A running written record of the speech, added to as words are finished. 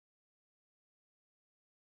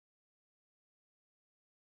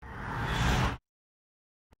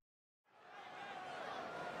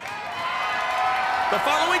The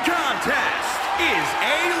following contest is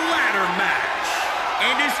a ladder match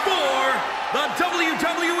and is for the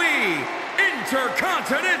WWE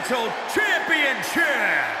Intercontinental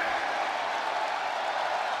Championship.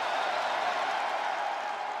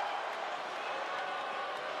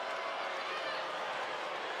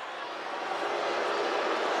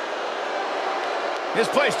 This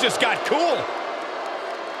place just got cool.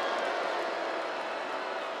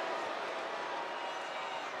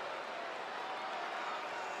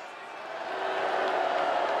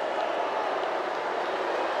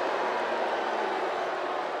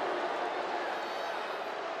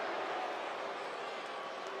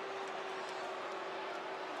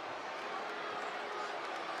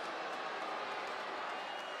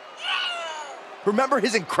 Remember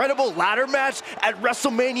his incredible ladder match at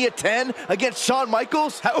WrestleMania 10 against Shawn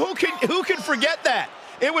Michaels? Who can forget that?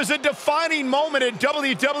 It was a defining moment in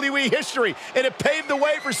WWE history, and it paved the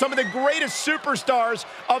way for some of the greatest superstars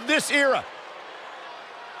of this era.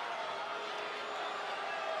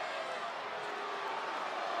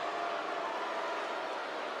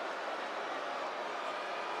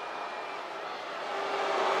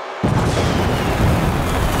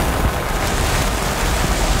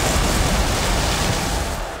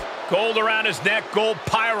 Gold around his neck, gold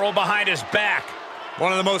pyro behind his back.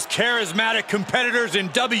 One of the most charismatic competitors in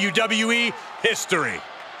WWE history.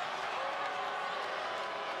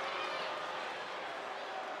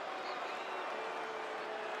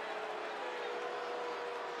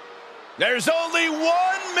 There's only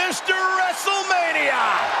one Mr.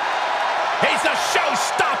 WrestleMania. He's the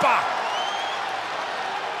showstopper.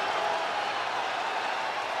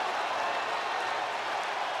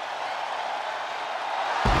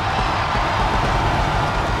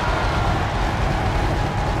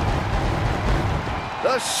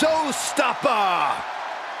 The showstopper,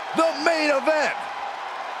 the main event,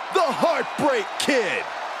 the Heartbreak Kid.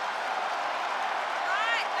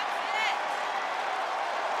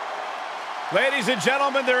 Ladies and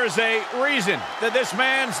gentlemen, there is a reason that this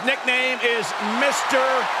man's nickname is Mr.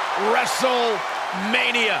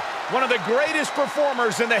 WrestleMania, one of the greatest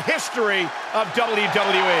performers in the history of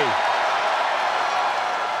WWE.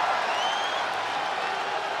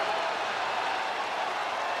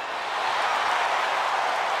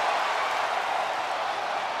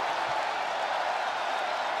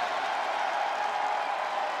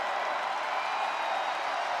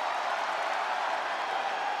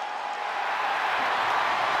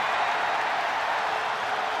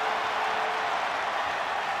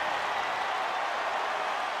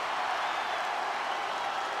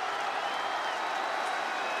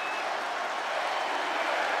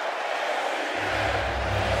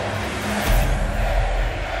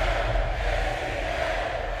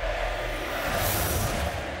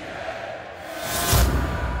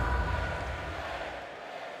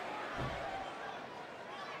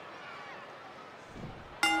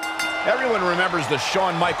 Everyone remembers the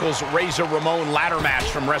Shawn Michaels Razor Ramon ladder match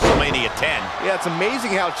from WrestleMania 10. Yeah, it's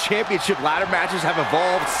amazing how championship ladder matches have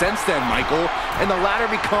evolved since then, Michael. And the ladder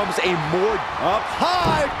becomes a more up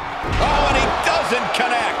high. Oh, and he doesn't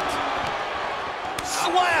connect.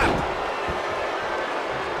 Slap.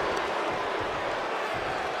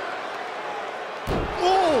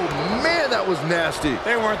 Oh, man, that was nasty.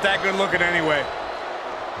 They weren't that good looking anyway.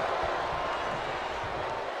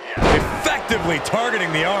 Effectively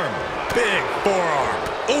targeting the arm. Big forearm.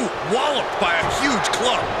 Ooh, walloped by a huge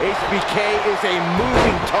club. HBK is a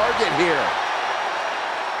moving target here.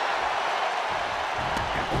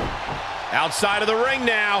 Outside of the ring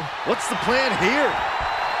now. What's the plan here?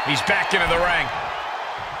 He's back into the ring.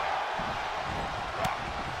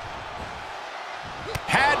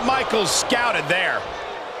 Had Michaels scouted there.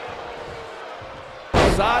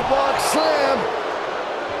 Sidewalk slam.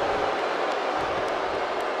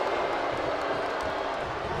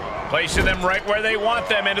 Placing them right where they want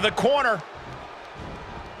them, into the corner.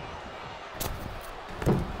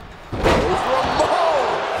 There's Ramon,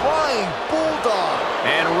 flying bulldog.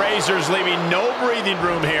 And Razor's leaving no breathing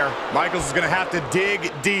room here. Michaels is going to have to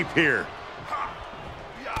dig deep here.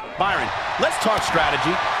 Byron, let's talk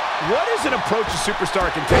strategy. What is an approach a superstar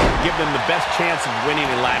can take to give them the best chance of winning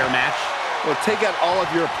a ladder match? Well, take out all of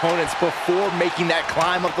your opponents before making that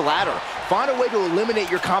climb up the ladder. Find a way to eliminate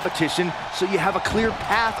your competition so you have a clear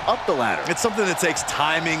path up the ladder. It's something that takes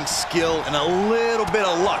timing, skill, and a little bit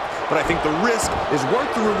of luck. But I think the risk is worth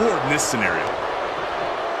the reward in this scenario.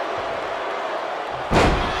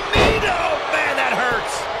 Man, that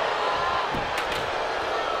hurts.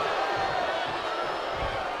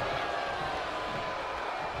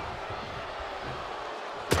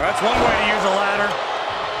 That's one way to use a ladder.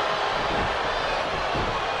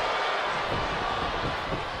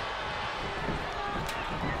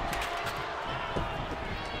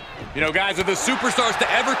 You know, guys, of the superstars to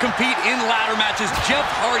ever compete in ladder matches, Jeff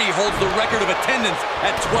Hardy holds the record of attendance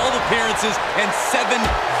at 12 appearances and 7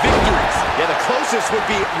 victories. Yeah, the closest would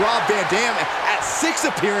be Rob Van Dam at 6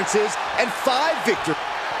 appearances and 5 victories.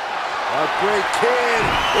 A great kid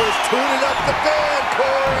is tuning up the band,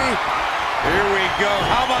 Corey. Here we go.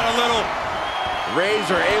 How about a little...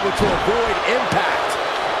 Razor able to avoid impact.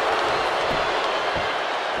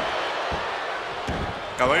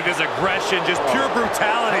 Oh, look at his aggression, just pure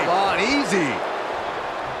brutality. Come on, easy.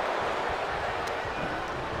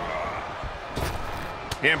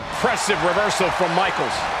 Impressive reversal from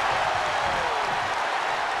Michaels.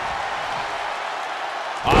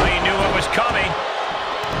 Oh, he knew what was coming.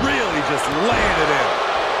 Really just laying it in.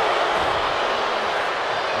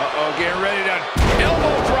 Uh-oh, getting ready to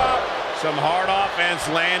elbow drop. Some hard offense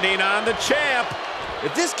landing on the champ.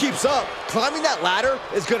 If this keeps up, climbing that ladder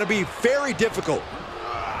is going to be very difficult.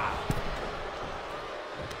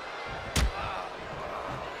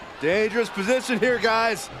 Dangerous position here,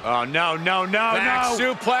 guys. Oh, no, no, no, Back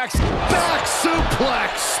no. suplex. Back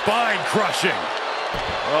suplex. Spine crushing.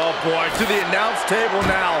 Oh, boy, to the announce table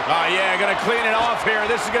now. Oh, yeah, gonna clean it off here.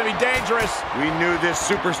 This is gonna be dangerous. We knew this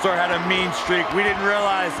superstar had a mean streak. We didn't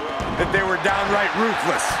realize that they were downright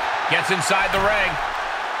ruthless. Gets inside the ring.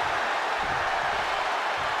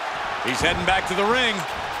 He's heading back to the ring.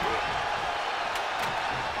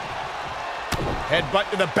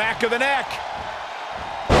 Headbutt to the back of the neck.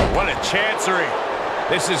 What a chancery.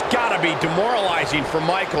 This has got to be demoralizing for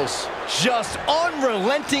Michaels. Just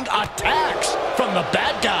unrelenting attacks from the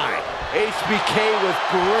bad guy. HBK with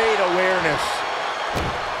great awareness.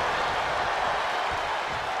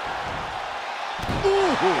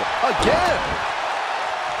 Ooh, again.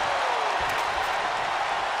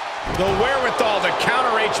 The wherewithal to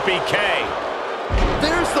counter HBK.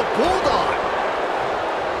 There's the Bulldog.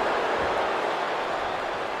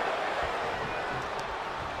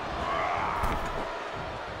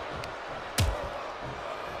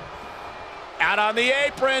 Out on the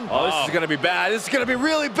apron. Oh, this is going to be bad. This is going to be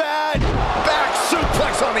really bad. Back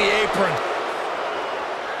suplex on the apron.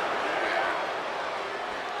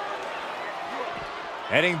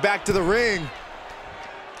 Heading back to the ring.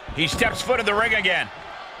 He steps foot in the ring again.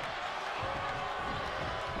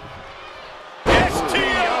 STO!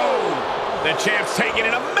 The champ's taking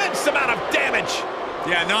an immense amount of damage.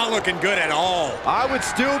 Yeah, not looking good at all. I would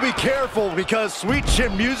still be careful because Sweet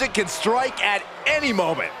Chin Music can strike at any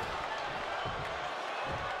moment.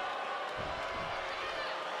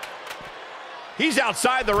 He's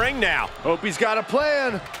outside the ring now. Hope he's got a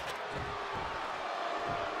plan.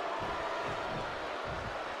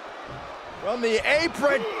 From the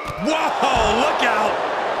apron. Whoa, look out.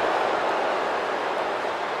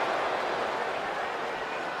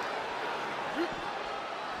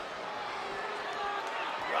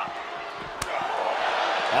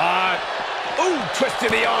 Ooh, twist to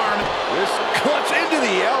the arm. This clutch into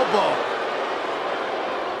the elbow.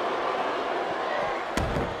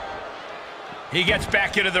 He gets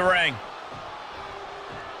back into the ring.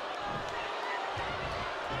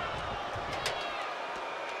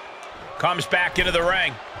 Comes back into the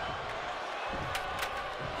ring.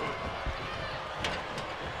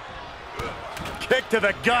 Kick to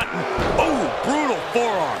the gut. Ooh, brutal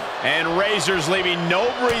forearm. And Razor's leaving no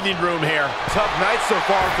breathing room here. Tough night so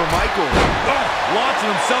far for Michael. Oh,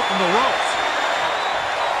 launching himself from the ropes.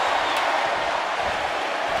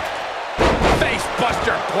 Face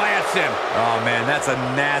buster plants him. Oh, man, that's a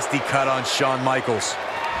nasty cut on Shawn Michaels.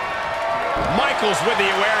 Michaels with the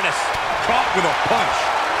awareness. Caught with a punch.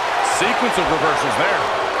 Sequence of reversals there.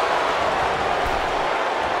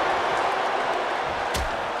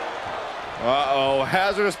 Uh-oh,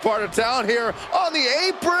 hazardous part of town here on the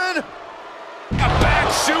apron. A back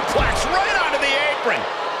suplex right onto the apron.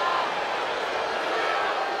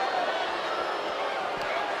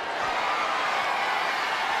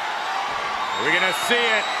 We're gonna see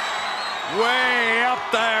it way up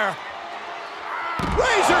there.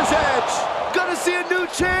 Razor's Edge. Gonna see a new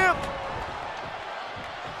champ.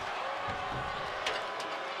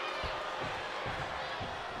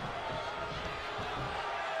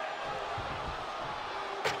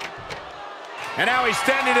 And now he's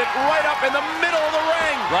standing it right up in the middle of the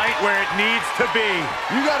ring. Right where it needs to be.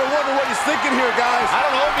 You gotta wonder what he's thinking here, guys. I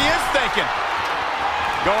don't know what he is thinking.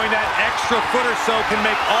 Going that extra foot or so can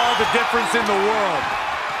make all the difference in the world.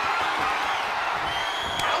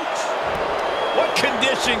 Ouch. What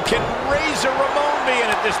condition can Razor Ramon be in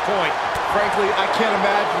at this point? Frankly, I can't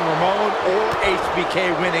imagine Ramon or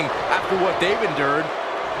HBK winning after what they've endured.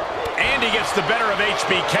 And he gets the better of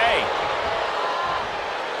HBK.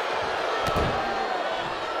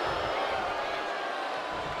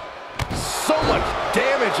 So much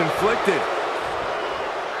damage inflicted.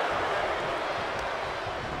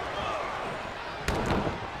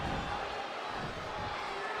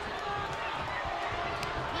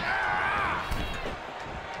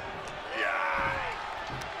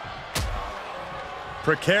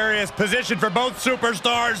 Precarious position for both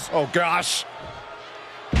superstars. Oh, gosh.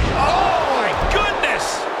 Oh, my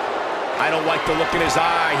goodness! I don't like the look in his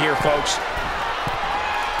eye here, folks.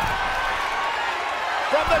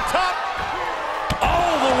 From the top.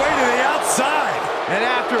 All the way to the outside. And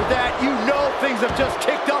after that, you know things have just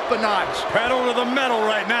kicked up a notch. Pedal to the metal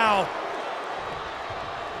right now.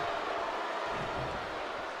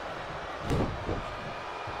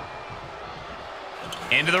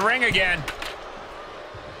 Into the ring again.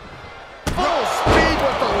 Full speed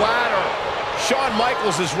with the ladder. Shawn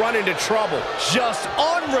Michaels has run into trouble. Just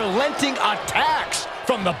unrelenting attacks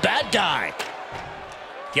from the bad guy.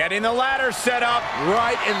 Getting the ladder set up.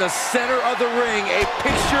 Right in the center of the ring, a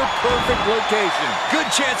picture-perfect location. Good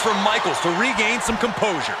chance for Michaels to regain some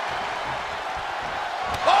composure.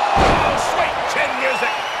 Oh, sweet chin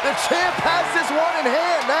music. The champ has this one in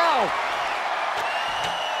hand now.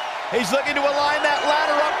 He's looking to align that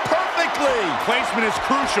ladder up perfectly. Placement is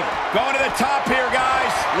crucial. Going to the top here,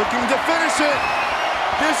 guys. Looking to finish it.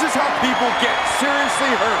 This is how people get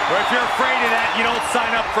seriously hurt. Well, if you're afraid of that, you don't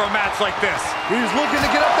sign up for a match like this. He's looking to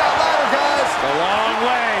get up that ladder, guys. A long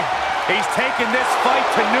way. He's taking this fight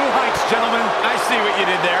to new heights, gentlemen. I see what you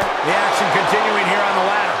did there. The action continuing here on the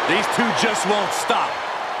ladder. These two just won't stop.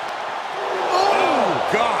 Oh,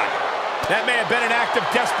 God. That may have been an act of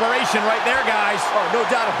desperation right there, guys. Oh, no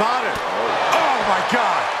doubt about it. Oh, my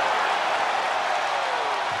God.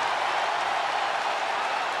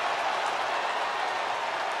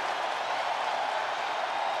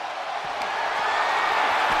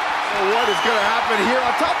 What is going to happen here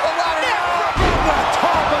on top of the ladder? The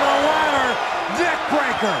top of the ladder. Neck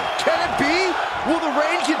breaker. Can it be? Will the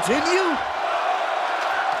reign continue?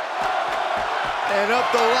 And up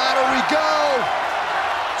the ladder we go.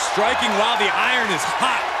 Striking while the iron is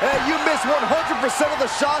hot. Hey, you miss 100% of the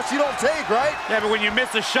shots you don't take, right? Yeah, but when you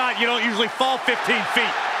miss a shot, you don't usually fall 15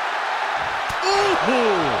 feet.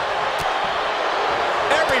 Ooh.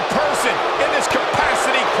 Every person in this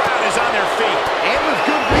capacity crowd is on their feet. And with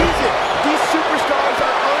good reason. These superstars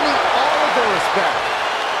are earning all of their respect.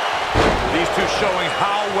 These two showing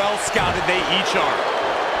how well scouted they each are.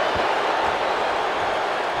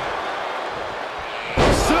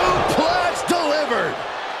 Suplex delivered.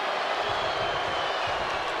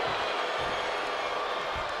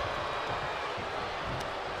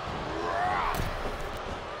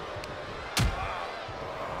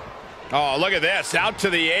 Oh, look at this. Out to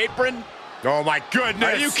the apron. Oh, my goodness.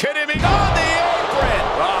 Are you kidding me? On the apron.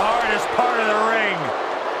 The hardest part of the ring.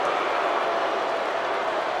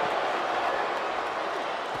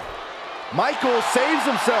 Michaels saves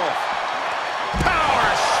himself.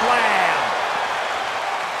 Power slam.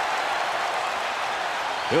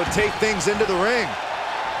 He'll take things into the ring.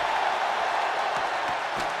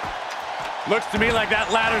 Looks to me like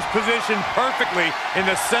that ladder's positioned perfectly in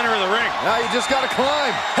the center of the ring. Now you just got to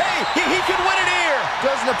climb. Hey, he can win it here.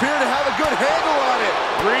 Doesn't appear to have a good handle on it.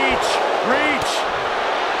 Reach, reach.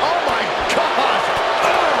 Oh, my gosh.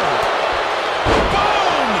 Oh.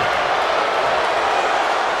 Boom!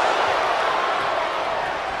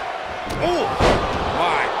 Oh,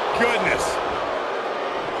 my goodness.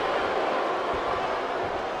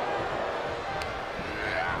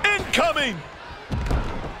 Incoming.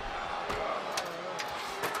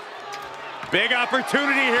 Big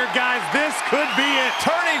opportunity here, guys. This could be it.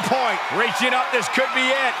 Turning point. Reaching up, this could be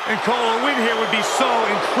it. And Cole, a win here would be so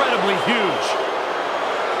incredibly huge.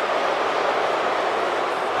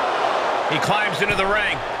 He climbs into the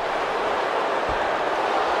ring.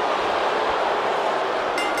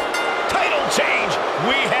 Title change.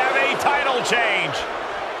 We have a title change.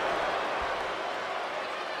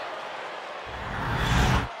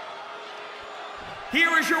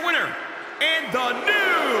 Here is your winner, and the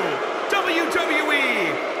new WWE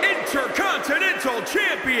Intercontinental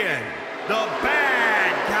Champion, the